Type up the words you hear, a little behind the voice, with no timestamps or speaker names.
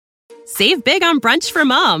Save big on brunch for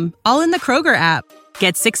mom, all in the Kroger app.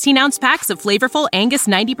 Get 16-ounce packs of flavorful Angus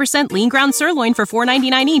 90% lean ground sirloin for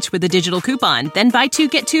 $4.99 each with a digital coupon. Then buy 2,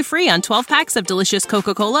 get 2 free on 12 packs of delicious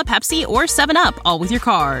Coca-Cola, Pepsi, or 7-Up, all with your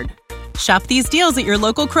card. Shop these deals at your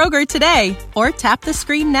local Kroger today, or tap the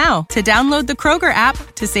screen now to download the Kroger app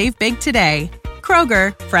to save big today.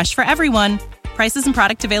 Kroger, fresh for everyone. Prices and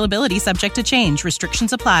product availability subject to change.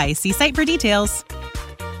 Restrictions apply. See site for details.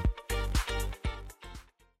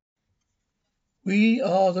 We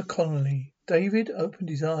are the colony. David opened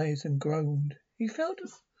his eyes and groaned. He felt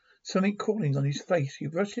something crawling on his face. He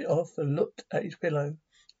brushed it off and looked at his pillow,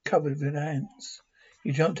 covered with ants.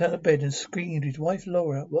 He jumped out of bed and screamed. His wife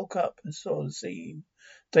Laura woke up and saw the scene.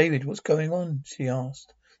 David, what's going on? She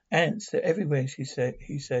asked. Ants, they're everywhere, he said.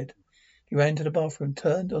 He ran to the bathroom,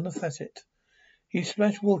 turned on the faucet. He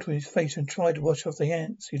splashed water in his face and tried to wash off the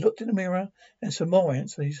ants. He looked in the mirror and some more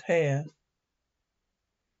ants on his hair,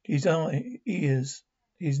 his ears,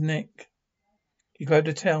 his neck. He grabbed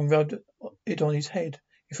a towel and rubbed it on his head.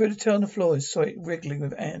 He threw the towel on the floor and saw it wriggling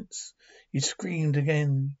with ants. He screamed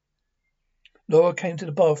again. Laura came to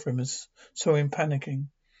the bathroom and saw him panicking.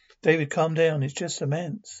 David, calm down. It's just some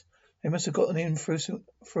ants. They must have gotten in through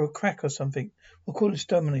a crack or something. We'll call the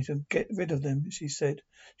exterminator and get rid of them, she said.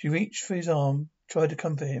 She reached for his arm, tried to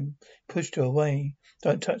comfort him, pushed her away.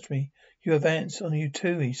 Don't touch me. You have ants on you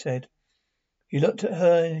too, he said. He looked at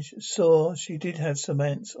her and saw she did have some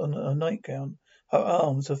ants on her nightgown, her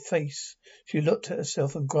arms, her face. She looked at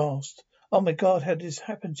herself and gasped. Oh my God, how did this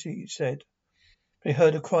happen? She said. They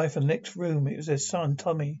heard a cry from the next room. It was their son,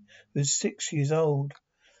 Tommy, who was 6 years old.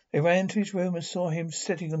 They ran to his room and saw him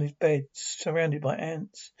sitting on his bed, surrounded by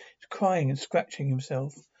ants. He was crying and scratching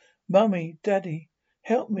himself. Mummy, Daddy,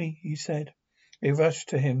 help me, he said. They rushed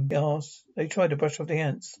to him. They tried to brush off the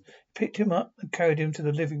ants, picked him up and carried him to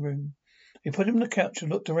the living room. They put him on the couch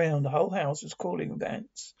and looked around. The whole house was crawling with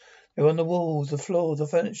ants. They were on the walls, the floor, the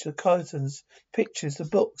furniture, the curtains, pictures, the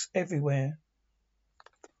books, everywhere.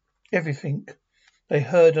 Everything. They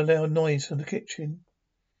heard a loud noise from the kitchen.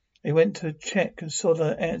 They went to check and saw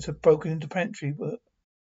the ants had broken into the pantry.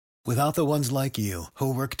 Without the ones like you,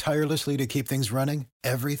 who work tirelessly to keep things running,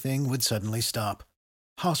 everything would suddenly stop.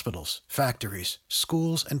 Hospitals, factories,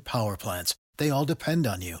 schools, and power plants, they all depend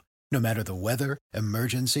on you. No matter the weather,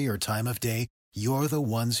 emergency, or time of day, you're the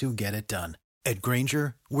ones who get it done. At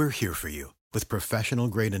Grainger, we're here for you with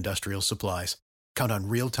professional-grade industrial supplies. Count on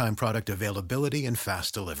real-time product availability and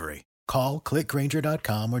fast delivery. Call, click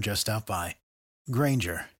Grainger.com, or just stop by.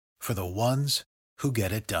 Grainger, for the ones who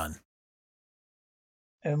get it done.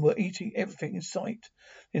 And were eating everything in sight.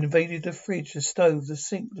 They invaded the fridge, the stove, the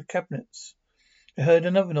sink, the cabinets. They heard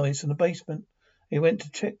another noise from the basement. They went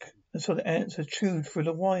to check and saw the ants had chewed through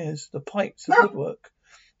the wires, the pipes, the woodwork.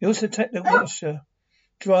 They also attacked the washer,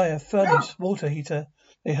 dryer, furnace, water heater.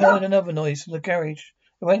 They heard another noise from the garage.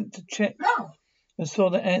 They went to check and saw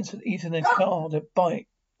the ants had eaten their car, their bikes,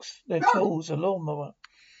 their tools, a lawnmower.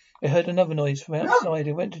 They heard another noise from outside.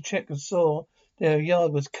 They went to check and saw their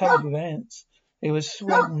yard was covered with ants. They were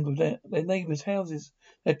swarmed with their neighbours' houses,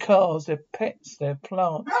 their cars, their pets, their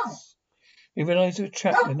plants. They realised they were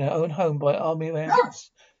trapped in their own home by an army of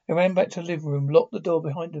ants. They ran back to the living room, locked the door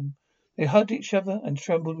behind them. They hugged each other and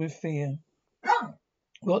trembled with fear.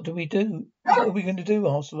 What do we do? What are we going to do?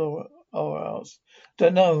 Asked Laura. Asked.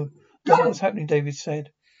 Don't know what's happening, David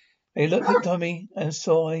said. They looked at Tommy and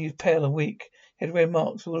saw he was pale and weak. He had red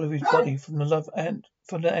marks all over his body from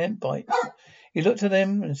the ant bite. He looked at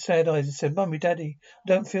them and sad eyes and said, Mummy, Daddy, I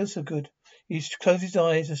don't feel so good. He closed his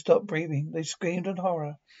eyes and stopped breathing. They screamed in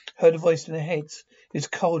horror, heard a voice in their heads. It was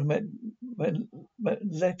cold,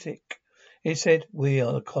 magnetic. It said, we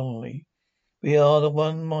are the colony. We are the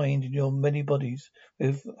one mind in your many bodies.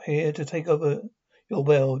 We're here to take over your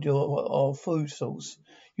world. You're our food source.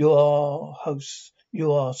 You are hosts.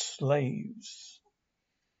 You are slaves.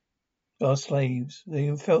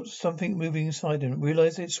 They felt something moving inside them,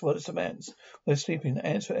 realized they'd swallowed some ants. They were sleeping. The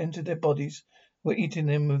ants had entered their bodies, were eating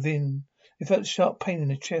them within. They felt a sharp pain in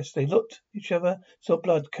the chest. They looked at each other, saw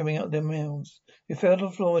blood coming out of their mouths. They fell on the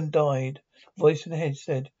floor and died. A voice in the head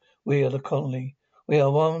said, we are the colony. We are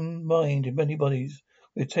one mind in many bodies.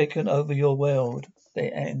 We've taken over your world.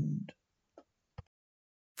 The end.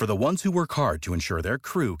 For the ones who work hard to ensure their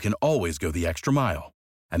crew can always go the extra mile,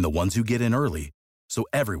 and the ones who get in early so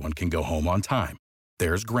everyone can go home on time,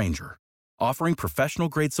 there's Grainger, offering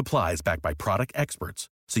professional-grade supplies backed by product experts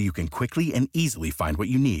so you can quickly and easily find what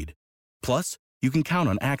you need. Plus, you can count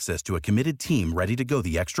on access to a committed team ready to go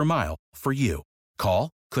the extra mile for you.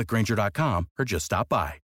 Call, click Grainger.com, or just stop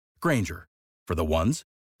by. Grainger, for the ones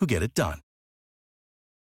who get it done.